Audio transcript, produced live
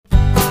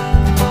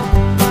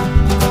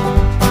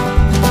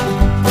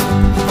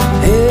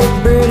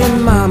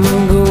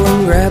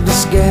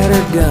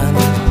gun.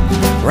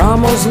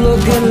 Ramos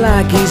looking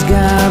like he's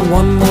got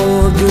one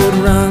more good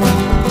run.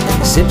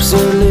 Sips a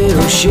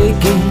little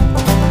shaky,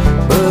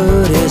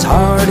 but his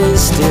heart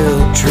is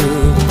still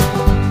true.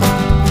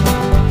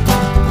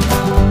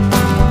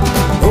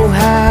 Oh,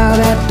 how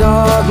that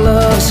dog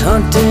loves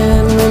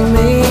hunting with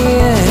me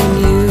and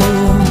you.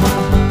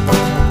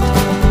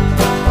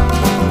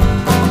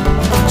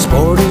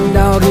 Sporting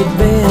Dog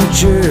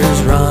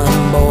Adventures,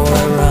 run, boy,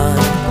 run.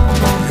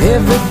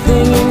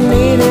 Everything you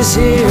need is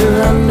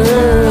here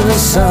under the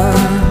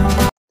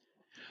sun.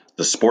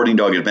 The Sporting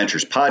Dog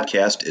Adventures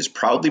podcast is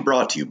proudly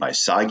brought to you by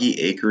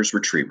Soggy Acres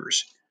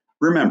Retrievers.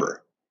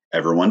 Remember,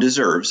 everyone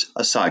deserves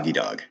a soggy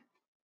dog.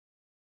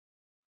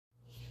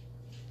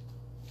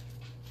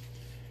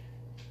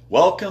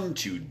 Welcome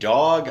to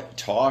Dog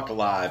Talk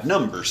Live,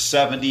 number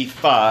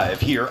 75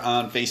 here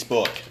on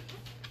Facebook.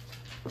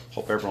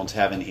 Hope everyone's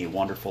having a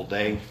wonderful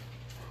day.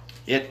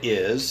 It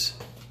is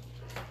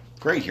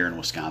great here in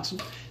Wisconsin.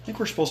 I think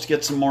we're supposed to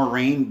get some more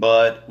rain,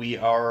 but we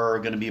are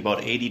going to be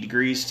about 80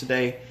 degrees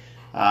today.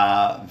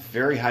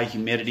 Very high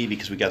humidity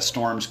because we got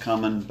storms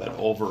coming, but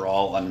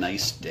overall a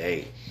nice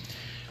day.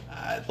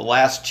 The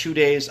last 2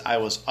 days I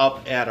was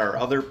up at our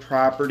other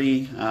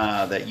property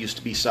that used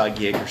to be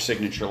Soggy Acres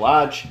Signature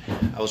Lodge.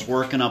 I was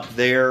working up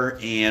there,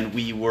 and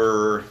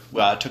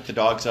took the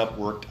dogs up,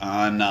 worked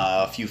on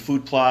a few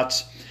food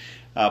plots.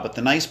 But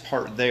the nice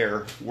part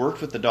there,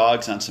 worked with the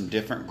dogs on some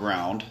different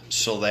ground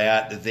so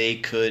that they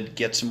could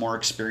get some more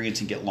experience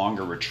and get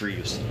longer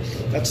retrieves.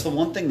 That's the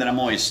one thing that I'm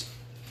always,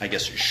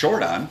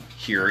 short on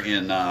here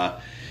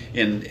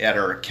at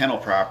our kennel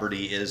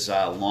property is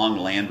long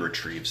land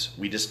retrieves.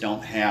 We just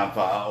don't have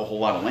a whole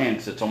lot of land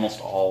because it's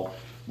almost all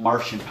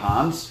marsh and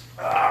ponds.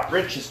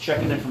 Rich is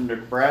checking in from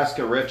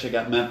Nebraska. Rich, I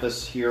got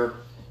Memphis here.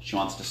 She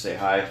wants to say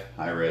hi.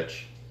 Hi,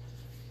 Rich.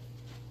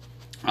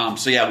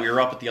 We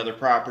were up at the other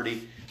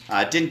property.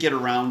 Didn't get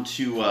around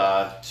to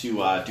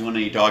doing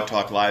any Dog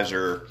Talk Lives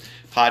or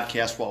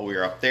podcasts while we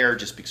were up there,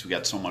 just because we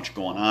got so much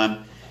going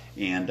on,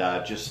 and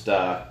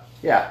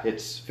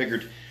it's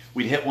figured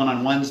we'd hit one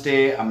on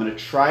Wednesday. I'm going to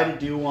try to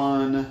do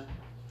one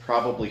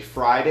probably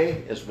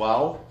Friday as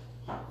well,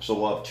 so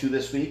we'll have two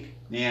this week,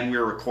 and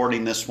we're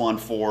recording this one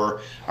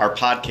for our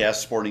podcast,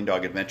 Sporting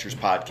Dog Adventures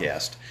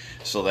podcast,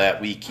 so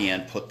that we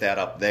can put that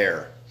up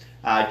there.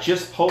 I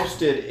just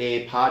posted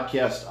a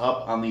podcast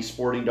up on the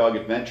Sporting Dog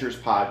Adventures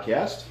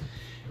podcast,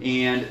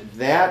 and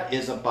that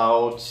is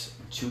about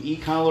to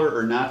e-collar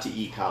or not to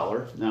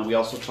e-collar. Now, we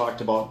also talked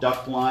about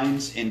duck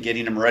blinds and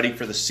getting them ready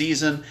for the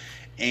season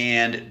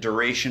and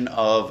duration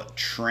of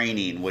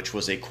training, which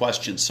was a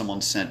question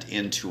someone sent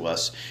in to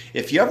us.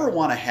 If you ever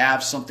want to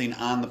have something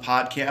on the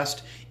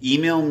podcast,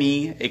 email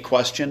me a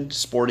question,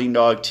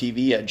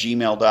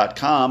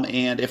 sportingdogtv@gmail.com,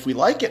 and if we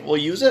like it, we'll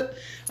use it.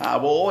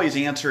 We'll always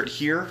answer it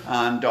here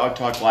on Dog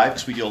Talk Live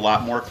because we do a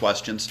lot more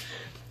questions.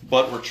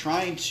 But we're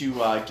trying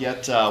to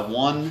get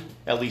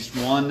at least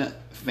one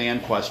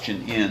fan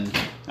question in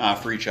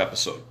for each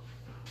episode.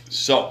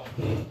 So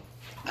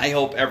I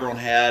hope everyone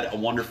had a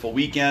wonderful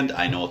weekend.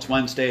 I know it's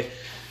Wednesday,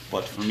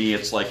 but for me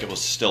it's like it was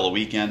still a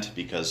weekend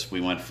because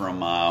we went from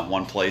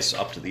one place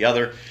up to the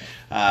other.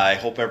 I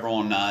hope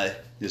everyone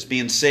is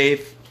being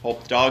safe.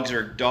 Hope dogs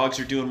are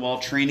doing well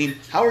training.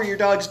 How are your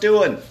dogs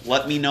doing?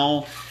 Let me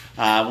know.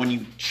 When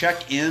you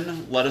check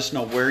in, let us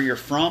know where you're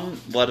from.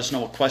 Let us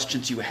know what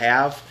questions you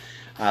have.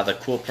 The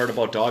cool part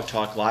about Dog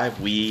Talk Live,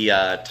 we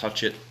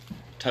touch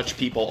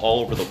people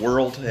all over the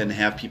world and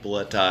have people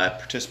that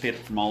participate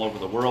from all over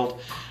the world.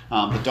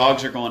 The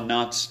dogs are going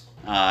nuts.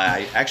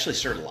 I actually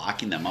started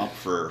locking them up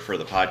for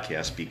the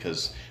podcast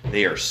because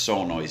they are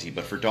so noisy.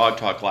 But for Dog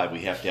Talk Live,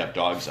 we have to have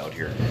dogs out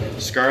here.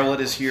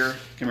 Scarlett is here.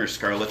 Come here,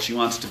 Scarlett. She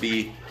wants to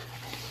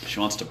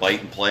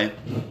bite and play.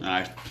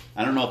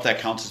 I don't know if that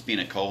counts as being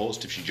a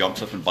co-host if she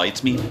jumps up and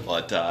bites me,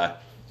 but I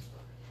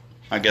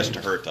guess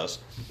to her it does.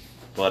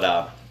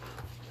 But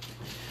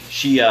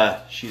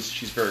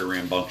she's very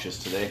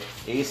rambunctious today.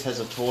 Ace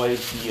has a toy.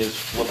 He is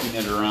flipping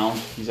it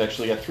around. He's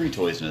actually got 3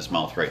 toys in his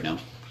mouth right now.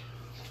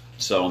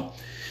 So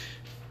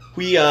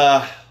we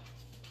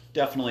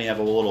definitely have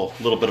a little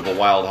bit of a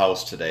wild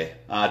house today.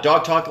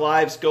 Dog Talk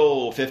Lives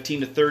go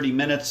 15 to 30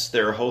 minutes.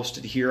 They're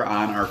hosted here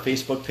on our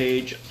Facebook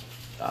page,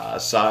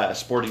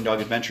 Sporting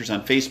Dog Adventures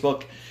on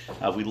Facebook.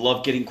 We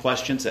love getting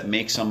questions that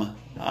makes them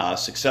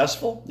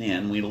successful,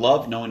 and we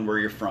love knowing where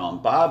you're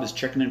from. Bob is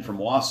checking in from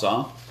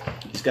Wausau.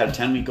 He's got a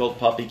 10-week-old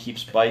puppy,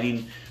 keeps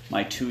biting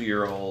my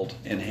 2-year-old,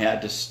 and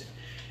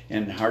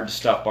hard to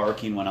stop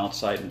barking when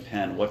outside in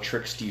pen. What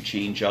tricks do you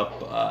change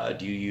up?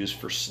 Do you use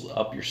for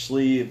up your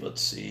sleeve?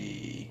 Let's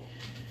see.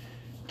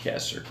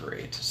 Casts are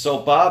great. So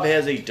Bob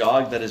has a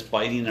dog that is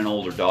biting an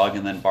older dog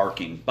and then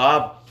barking.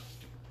 Bob,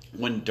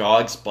 when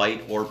dogs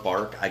bite or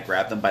bark, I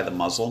grab them by the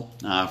muzzle.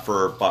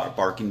 For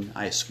barking,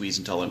 I squeeze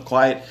and tell them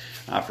quiet.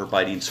 For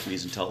biting,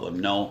 squeeze and tell them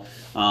no.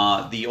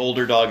 The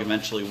older dog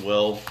eventually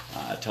will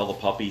tell the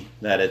puppy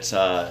that it's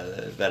not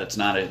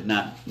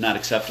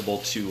acceptable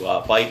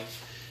to bite,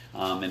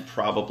 and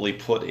probably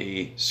put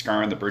a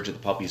scar on the bridge of the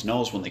puppy's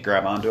nose when they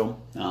grab onto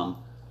him.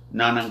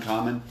 Not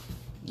uncommon.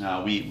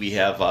 We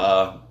have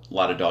a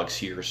lot of dogs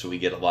here, so we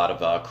get a lot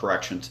of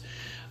corrections.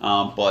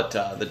 But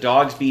the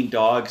dogs being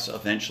dogs,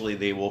 eventually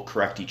they will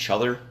correct each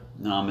other.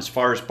 As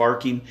far as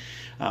barking,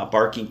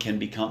 barking can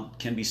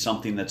be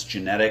something that's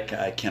genetic.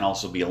 It can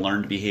also be a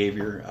learned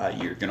behavior.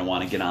 You're going to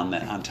want to get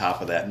on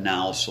top of that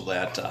now, so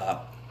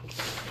that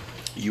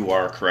you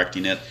are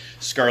correcting it.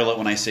 Scarlet,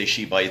 when I say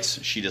she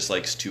bites, she just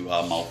likes to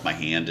mouth my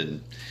hand,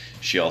 and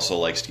she also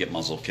likes to get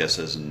muzzle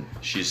kisses. And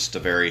she's just a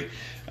very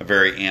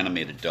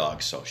animated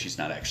dog, so she's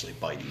not actually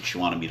biting. She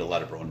wanted me to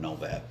let everyone know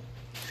that.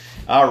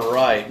 All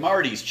right,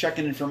 Marty's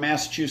checking in from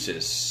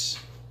Massachusetts.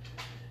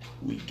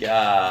 We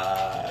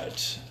got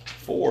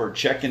Ford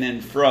checking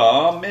in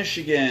from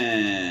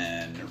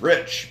Michigan.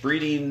 Rich,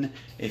 breeding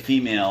a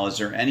female. Is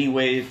there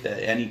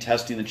any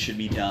testing that should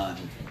be done?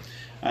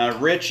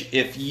 Rich,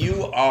 if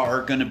you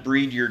are going to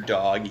breed your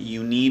dog,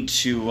 you need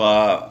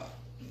to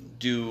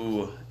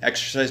do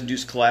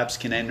exercise-induced collapse,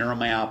 canine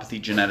neuromyopathy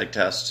genetic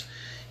tests.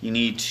 You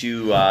need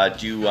to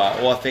do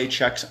OFA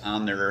checks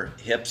on their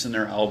hips and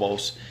their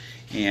elbows,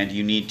 and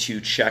you need to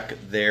check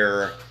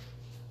their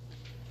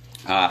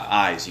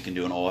eyes. You can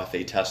do an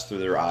OFA test through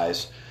their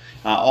eyes.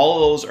 All of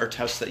those are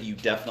tests that you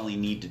definitely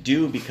need to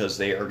do because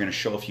they are going to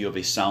show if you have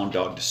a sound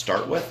dog to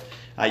start with.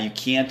 You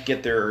can't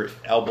get their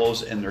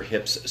elbows and their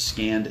hips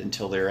scanned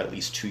until they're at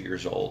least 2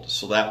 years old.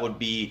 So that would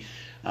be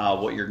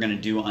what you're going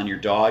to do on your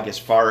dog. As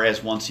far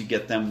as once you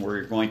get them where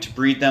you're going to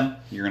breed them,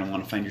 you're going to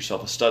want to find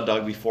yourself a stud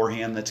dog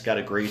beforehand that's got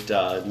a great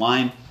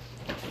line.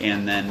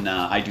 And then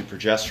I do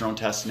progesterone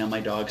testing on my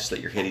dogs so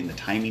that you're hitting the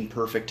timing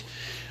perfect.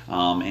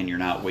 And you're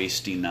not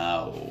wasting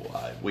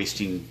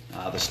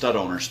the stud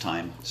owner's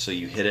time. So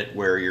you hit it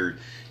where you're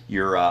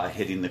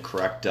hitting the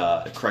correct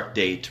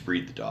day to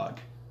breed the dog.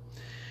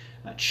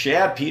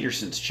 Chad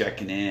Peterson's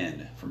checking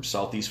in from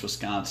Southeast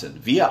Wisconsin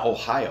via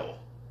Ohio.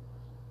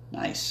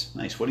 Nice.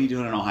 What are you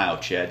doing in Ohio,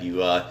 Chad?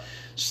 You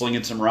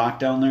slinging some rock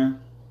down there?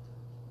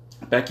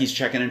 Becky's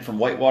checking in from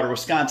Whitewater,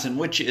 Wisconsin,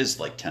 which is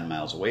like 10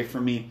 miles away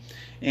from me.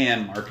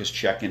 And Mark is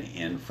checking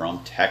in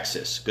from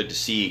Texas. Good to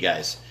see you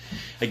guys.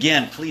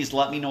 Again, please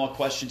let me know what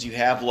questions you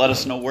have. Let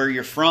us know where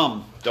you're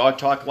from. Dog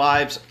Talk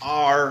Lives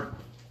are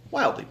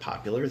wildly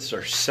popular. It's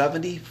our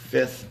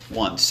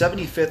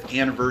 75th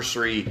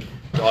anniversary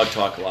Dog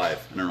Talk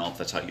Live. I don't know if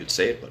that's how you'd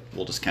say it, but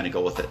we'll just kind of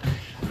go with it.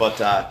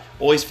 But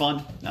always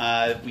fun.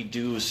 We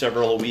do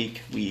several a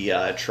week. We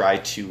try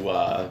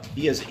to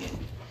be as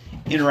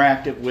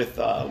interactive with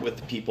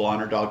the people on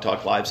our Dog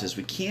Talk Lives as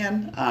we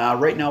can.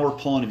 Right now we're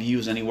pulling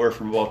views anywhere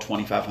from about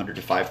 2,500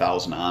 to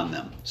 5,000 on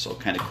them. So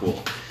kind of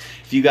cool.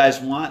 If you guys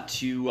want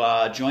to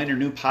join our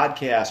new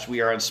podcast,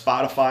 we are on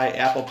Spotify,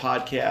 Apple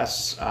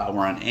Podcasts,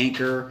 we're on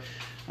Anchor,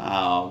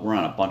 we're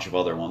on a bunch of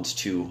other ones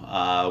too.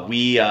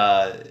 We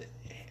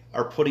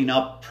are putting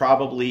up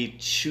probably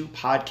 2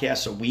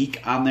 podcasts a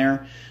week on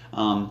there.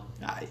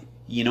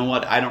 You know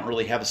what? I don't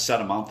really have a set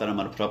amount that I'm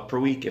going to put up per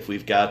week. If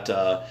we've got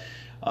a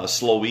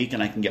slow week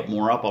and I can get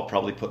more up, I'll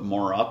probably put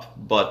more up.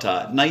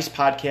 But nice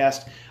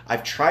podcast.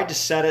 I've tried to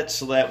set it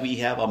so that we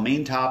have a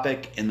main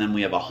topic and then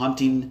we have a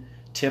hunting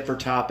tip or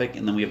topic,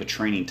 and then we have a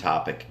training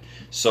topic.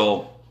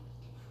 So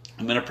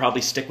I'm going to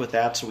probably stick with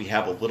that so we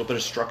have a little bit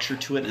of structure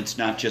to it, and it's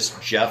not just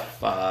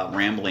Jeff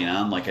rambling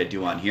on like I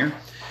do on here.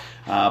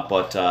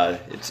 But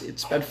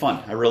it's been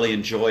fun. I really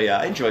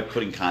enjoy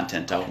putting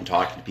content out and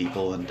talking to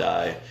people and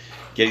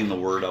getting the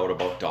word out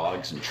about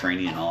dogs and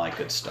training and all that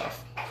good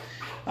stuff.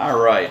 All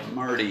right,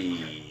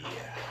 Marty.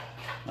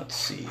 Let's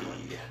see.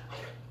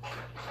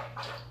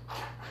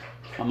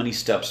 How many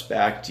steps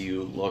back do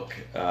you look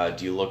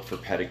for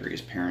pedigrees,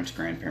 parents,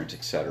 grandparents,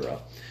 etc.?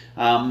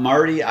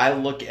 Marty, I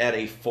look at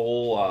a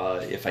full,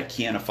 if I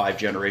can, a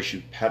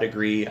 5-generation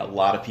pedigree. A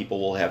lot of people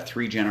will have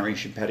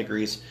 3-generation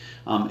pedigrees.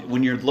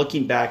 When you're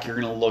looking back, you're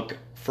going to look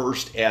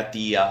first at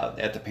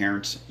the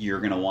parents. You're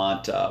going to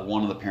want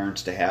one of the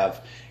parents to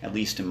have, at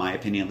least in my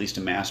opinion, at least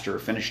a master or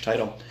finish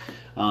title.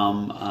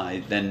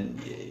 Then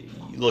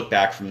you look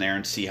back from there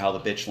and see how the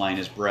bitch line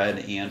is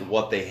bred and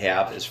what they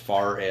have as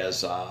far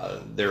as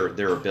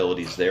their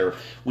abilities there.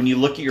 When you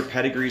look at your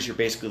pedigrees, you're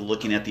basically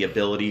looking at the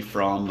ability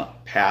from the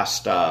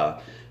past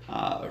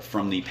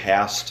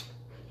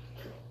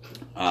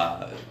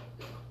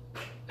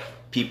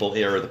people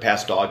or the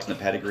past dogs in the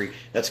pedigree.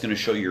 That's going to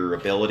show your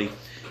ability,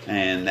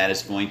 and that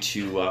is going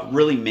to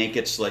really make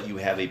it so that you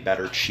have a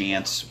better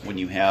chance when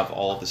you have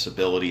all of this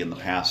ability in the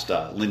past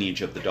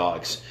lineage of the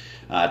dogs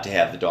to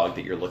have the dog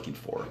that you're looking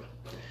for.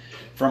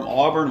 From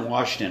Auburn,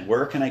 Washington,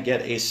 where can I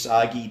get a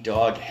Soggy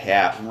Dog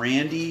hat?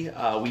 Randy,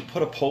 we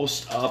put a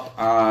post up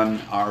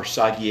on our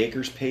Soggy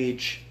Acres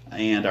page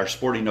and our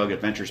Sporting Dog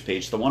Adventures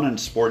page. The one on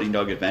Sporting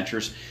Dog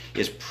Adventures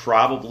is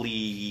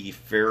probably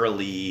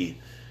fairly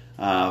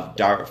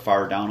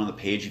far down on the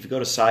page. If you go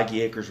to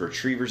Soggy Acres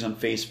Retrievers on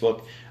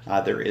Facebook,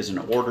 there is an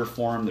order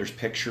form. There's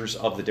pictures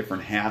of the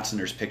different hats, and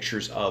there's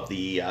pictures of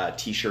the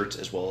t-shirts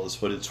as well as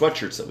hooded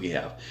sweatshirts that we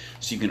have.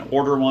 So you can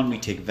order one. We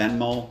take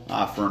Venmo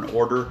for an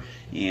order,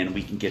 and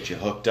we can get you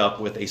hooked up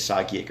with a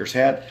Soggy Acres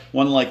hat.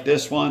 One like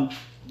this one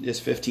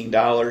is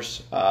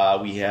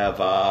 $15. We have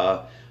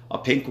a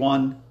pink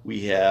one,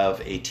 we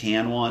have a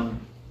tan one,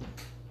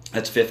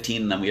 that's $15,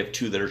 and then we have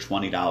two that are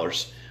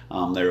 $20.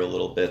 They're a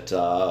little bit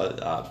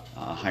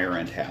higher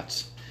end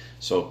hats.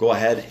 So go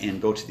ahead and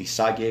go to the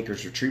Soggy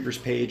Acres Retrievers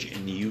page,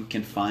 and you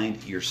can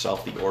find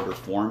yourself the order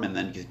form and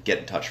then get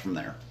in touch from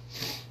there.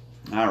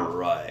 All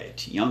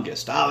right,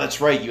 youngest.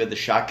 That's right. You had the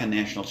Shotgun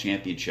National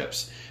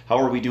Championships. How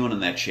are we doing in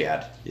that,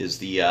 Chad? Is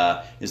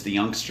the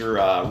youngster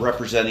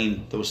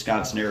representing the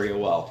Wisconsin area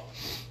well?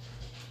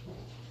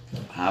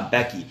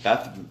 Becky,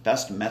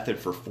 best method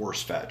for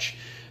force fetch.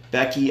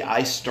 Becky,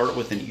 I start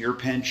with an ear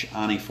pinch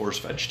on a force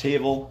fetch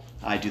table.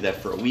 I do that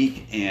for a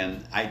week,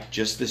 and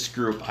this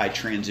group, I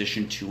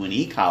transition to an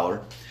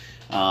e-collar,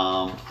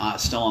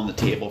 still on the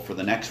table for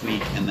the next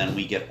week, and then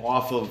we get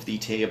off of the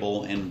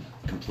table and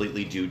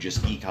completely do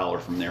just e-collar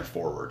from there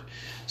forward.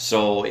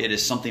 So it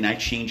is something I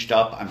changed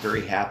up. I'm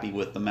very happy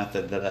with the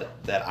method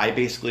that I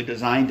basically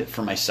designed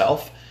for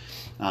myself.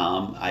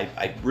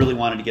 I really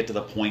wanted to get to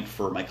the point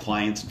for my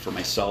clients and for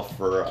myself,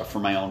 for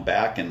my own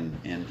back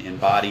and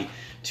body,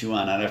 to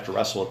not have to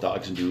wrestle with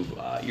dogs and do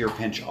ear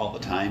pinch all the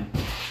time.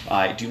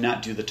 I do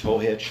not do the toe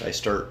hitch. I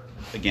start,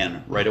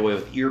 again, right away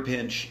with ear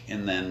pinch,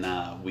 and then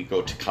we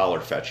go to collar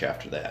fetch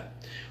after that.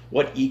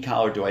 What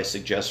e-collar do I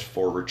suggest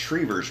for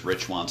retrievers?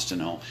 Rich wants to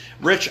know.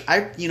 Rich,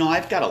 I've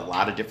got a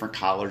lot of different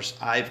collars.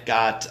 I've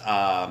got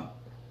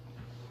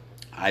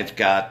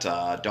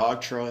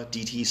Dogtra,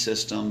 DT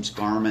Systems,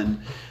 Garmin,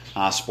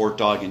 Sport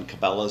Dog, and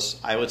Cabela's.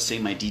 I would say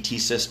my DT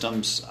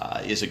Systems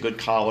is a good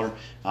collar.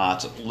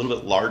 It's a little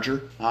bit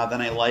larger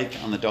than I like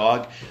on the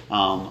dog.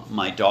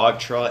 My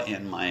Dogtra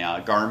and my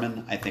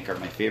Garmin, I think, are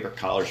my favorite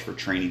collars for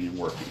training and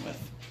working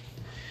with.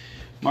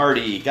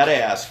 Marty, gotta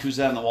ask, who's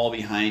that on the wall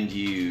behind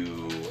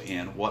you,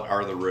 and what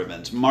are the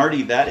ribbons?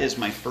 Marty, that is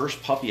my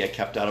first puppy I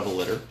kept out of a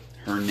litter.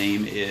 Her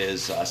name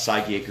is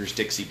Soggy Acres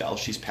Dixie Belle.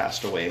 She's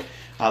passed away.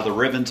 The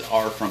ribbons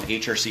are from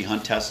HRC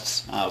Hunt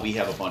Tests. We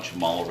have a bunch of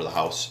them all over the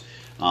house.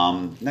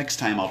 Next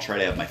time I'll try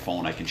to have my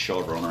phone. I can show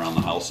everyone around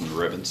the house and the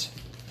ribbons.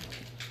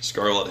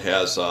 Scarlett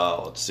has,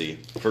 let's see,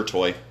 her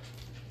toy.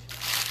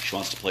 She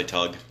wants to play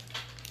tug.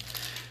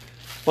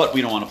 But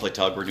we don't want to play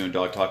tug. We're doing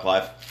Dog Talk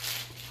Live.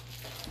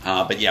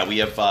 But yeah, we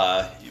have,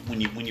 when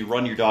you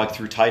run your dog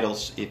through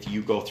titles, if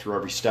you go through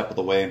every step of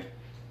the way,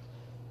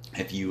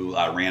 if you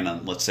ran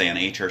on, let's say, on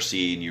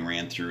HRC, and you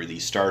ran through the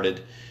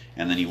started,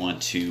 and then you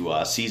went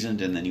to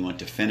seasoned, and then you went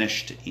to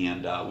finished,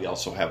 and we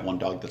also have one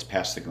dog that's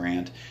passed the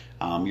grand,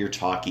 you're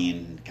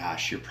talking,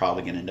 gosh, you're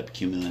probably going to end up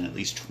accumulating at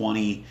least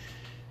 20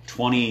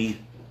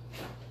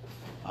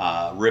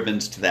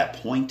 ribbons to that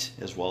point,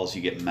 as well as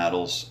you get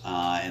medals,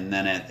 and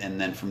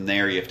then from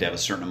there you have to have a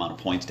certain amount of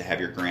points to have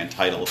your grand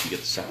title if you get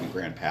the second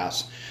grand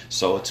pass.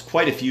 So it's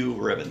quite a few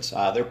ribbons.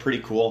 They're pretty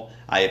cool.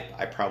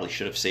 I probably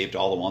should have saved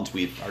all the ones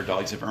our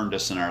dogs have earned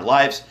us in our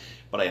lives,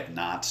 but I have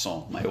not.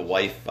 So my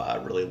wife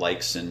really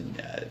likes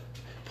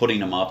putting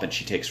them up, and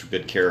she takes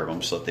good care of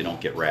them so that they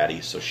don't get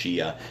ratty. So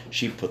she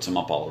puts them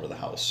up all over the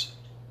house.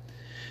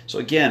 So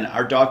again,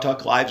 our Dog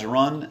Talk Lives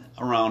run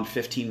around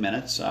 15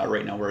 minutes.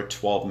 Right now we're at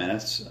 12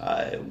 minutes.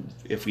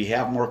 If we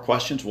have more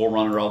questions, we'll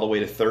run it all the way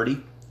to 30.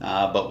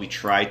 But we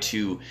try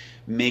to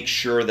make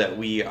sure that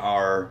we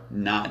are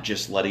not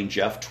just letting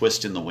Jeff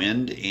twist in the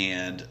wind,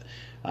 and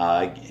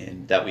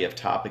that we have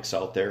topics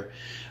out there.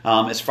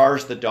 As far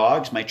as the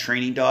dogs, my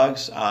training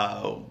dogs,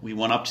 we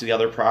went up to the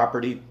other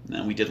property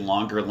and we did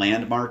longer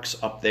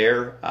landmarks up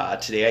there.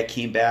 Today I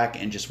came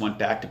back and just went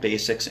back to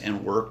basics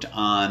and worked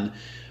on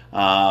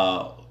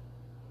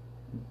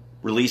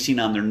releasing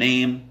on their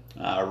name,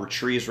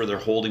 retrieves where they're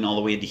holding all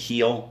the way to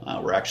heel.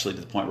 We're actually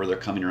to the point where they're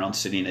coming around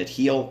sitting at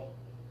heel.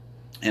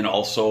 And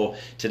also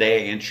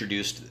today I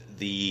introduced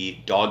the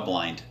dog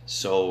blind.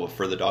 So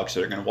for the dogs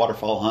that are going to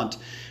waterfowl hunt,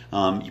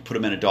 you put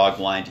them in a dog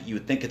blind. You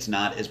would think it's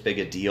not as big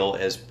a deal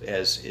as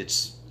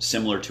it's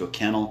similar to a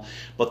kennel,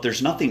 but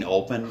there's nothing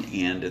open,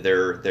 and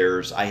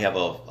I have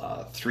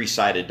a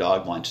three-sided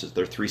dog blind, so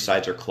their three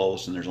sides are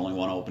closed and there's only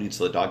one opening,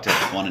 so the dog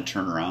takes one and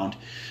turn around.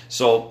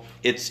 So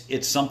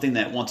it's something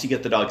that once you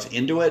get the dogs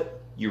into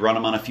it, you run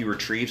them on a few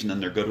retrieves and then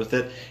they're good with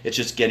it. It's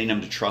just getting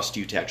them to trust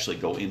you to actually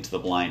go into the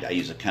blind. I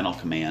use a kennel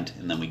command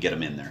and then we get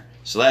them in there.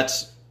 So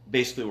that's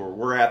basically where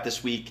we're at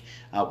this week.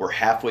 We're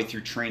halfway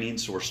through training,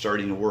 so we're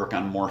starting to work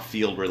on more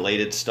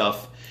field-related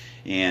stuff,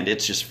 and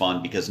it's just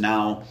fun because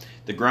now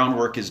the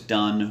groundwork is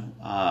done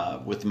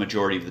with the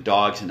majority of the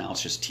dogs, and now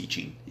it's just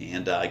teaching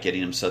and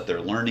getting them so that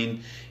they're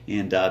learning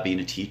and being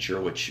a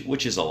teacher,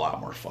 which is a lot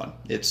more fun.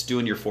 It's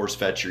doing your force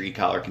fetch, your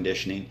e-collar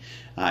conditioning,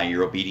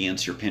 your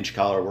obedience, your pinch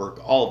collar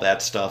work, all of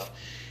that stuff.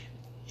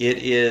 It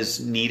is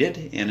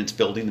needed, and it's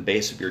building the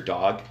base of your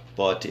dog,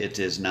 but it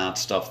is not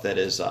stuff that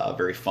is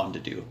very fun to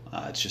do.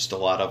 It's just a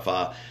lot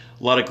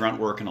of grunt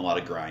work and a lot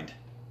of grind.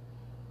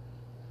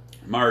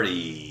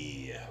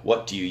 Marty,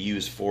 what do you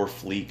use for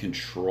flea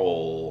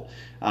control?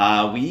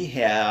 We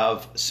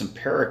have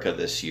Simparica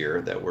this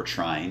year that we're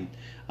trying.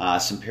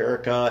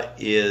 Simparica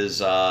is,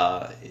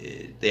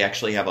 they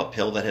actually have a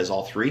pill that has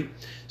all three.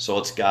 So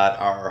it's got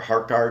our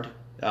HeartGuard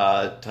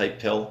type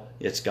pill.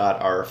 It's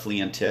got our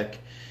flea and tick.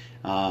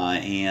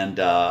 and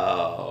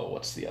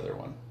what's the other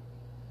one?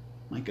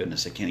 My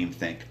goodness, I can't even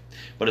think.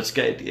 But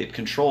it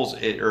controls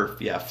it, or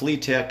yeah, flea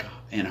tick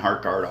and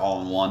Heartgard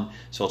all in one,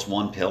 so it's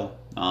one pill.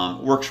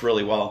 Works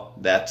really well.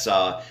 That's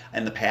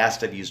in the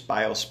past I've used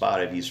BioSpot,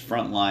 I've used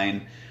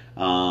Frontline,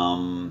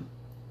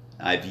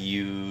 I've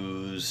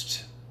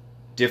used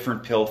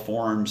different pill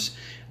forms.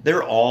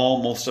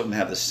 Most of them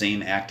have the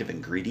same active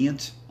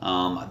ingredient.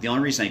 The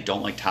only reason I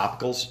don't like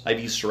topicals, I've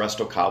used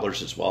Seresto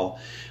collars as well.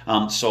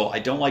 So I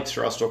don't like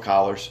Seresto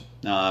collars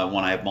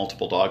when I have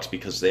multiple dogs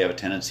because they have a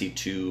tendency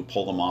to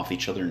pull them off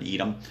each other and eat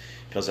them,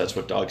 because that's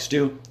what dogs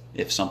do.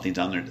 If something's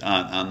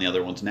on the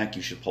other one's neck,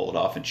 you should pull it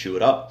off and chew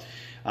it up.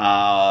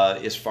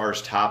 As far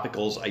as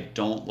topicals, I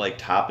don't like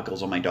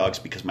topicals on my dogs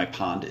because my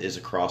pond is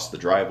across the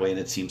driveway, and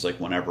it seems like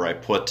whenever I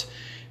put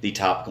the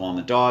topical on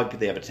the dog,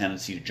 they have a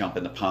tendency to jump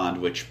in the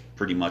pond, which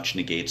pretty much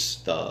negates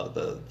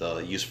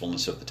the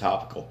usefulness of the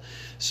topical.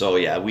 So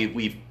yeah,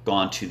 we've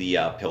gone to the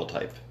pill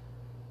type.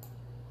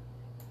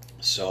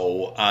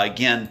 So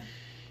again,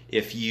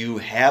 if you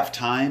have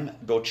time,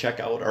 go check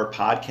out our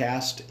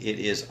podcast. It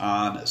is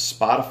on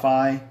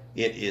Spotify,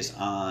 it is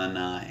on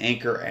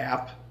Anchor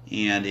app,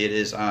 and it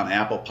is on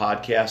Apple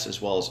Podcasts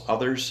as well as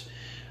others.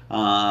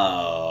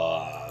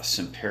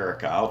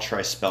 Simparica. I'll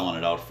try spelling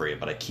it out for you,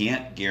 but I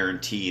can't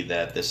guarantee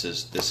that this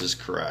is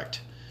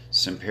correct.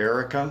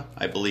 Simparica,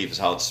 I believe, is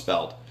how it's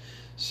spelled.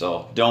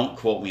 So don't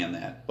quote me on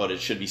that, but it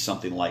should be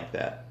something like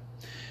that.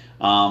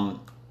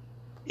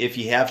 If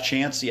you have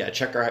chance, yeah,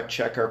 check our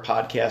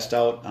podcast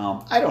out.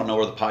 I don't know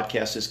where the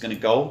podcast is going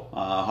to go,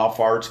 how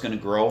far it's going to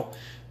grow,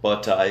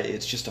 but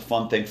it's just a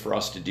fun thing for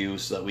us to do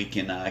so that we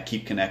can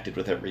keep connected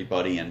with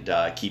everybody and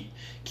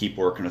keep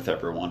working with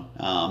everyone.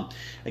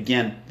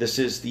 Again, this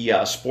is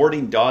the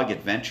Sporting Dog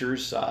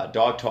Adventures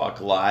Dog Talk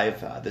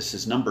Live. This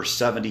is number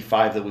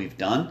 75 that we've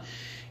done.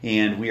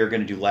 And we are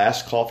going to do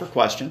last call for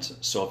questions.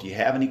 So if you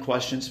have any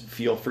questions,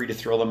 feel free to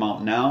throw them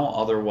out now.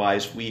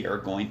 Otherwise, we are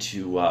going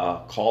to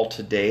call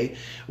today.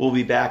 We'll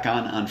be back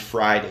on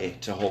Friday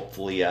to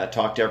hopefully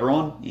talk to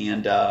everyone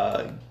and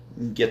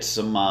get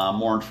some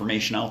more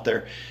information out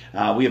there.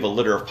 We have a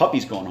litter of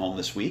puppies going home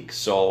this week,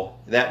 so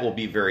that will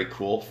be very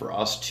cool for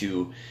us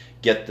to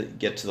get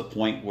to the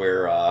point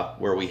where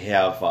we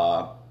have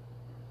a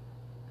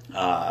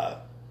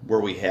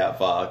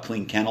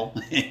clean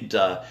kennel and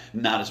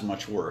not as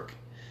much work.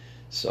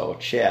 So,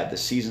 Chad,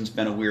 this season's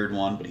been a weird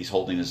one, but he's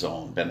holding his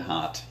own. Been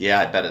hot.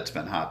 Yeah, I bet it's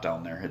been hot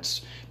down there.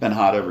 It's been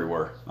hot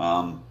everywhere.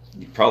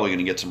 You're probably going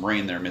to get some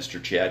rain there,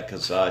 Mr. Chad,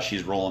 because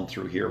she's rolling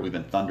through here. We've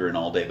been thundering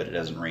all day, but it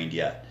hasn't rained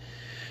yet.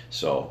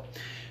 So,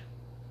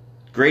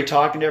 great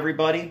talking to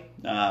everybody.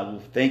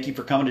 Thank you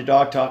for coming to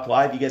Dog Talk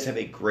Live. You guys have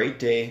a great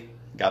day.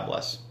 God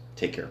bless.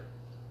 Take care.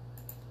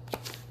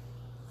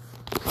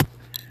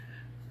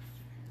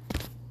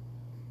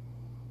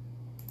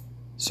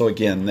 So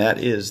again, that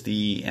is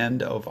the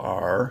end of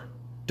our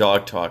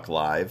Dog Talk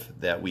Live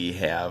that we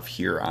have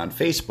here on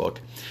Facebook.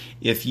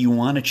 If you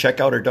want to check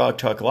out our Dog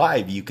Talk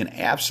Live, you can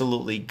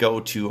absolutely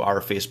go to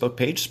our Facebook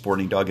page,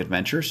 Sporting Dog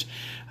Adventures.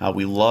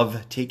 We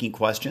love taking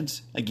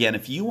questions. Again,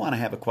 if you want to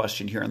have a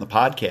question here on the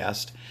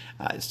podcast,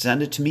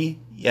 send it to me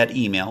at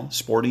email,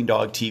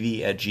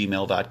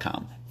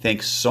 sportingdogtv@gmail.com.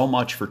 Thanks so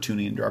much for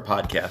tuning into our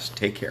podcast.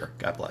 Take care.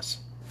 God bless.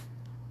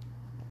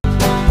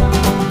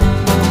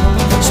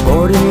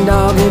 Sporting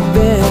Dog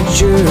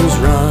Adventures,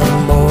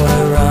 run,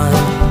 boy, run.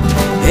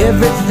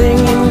 Everything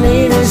you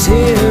need is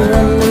here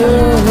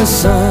under the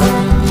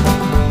sun.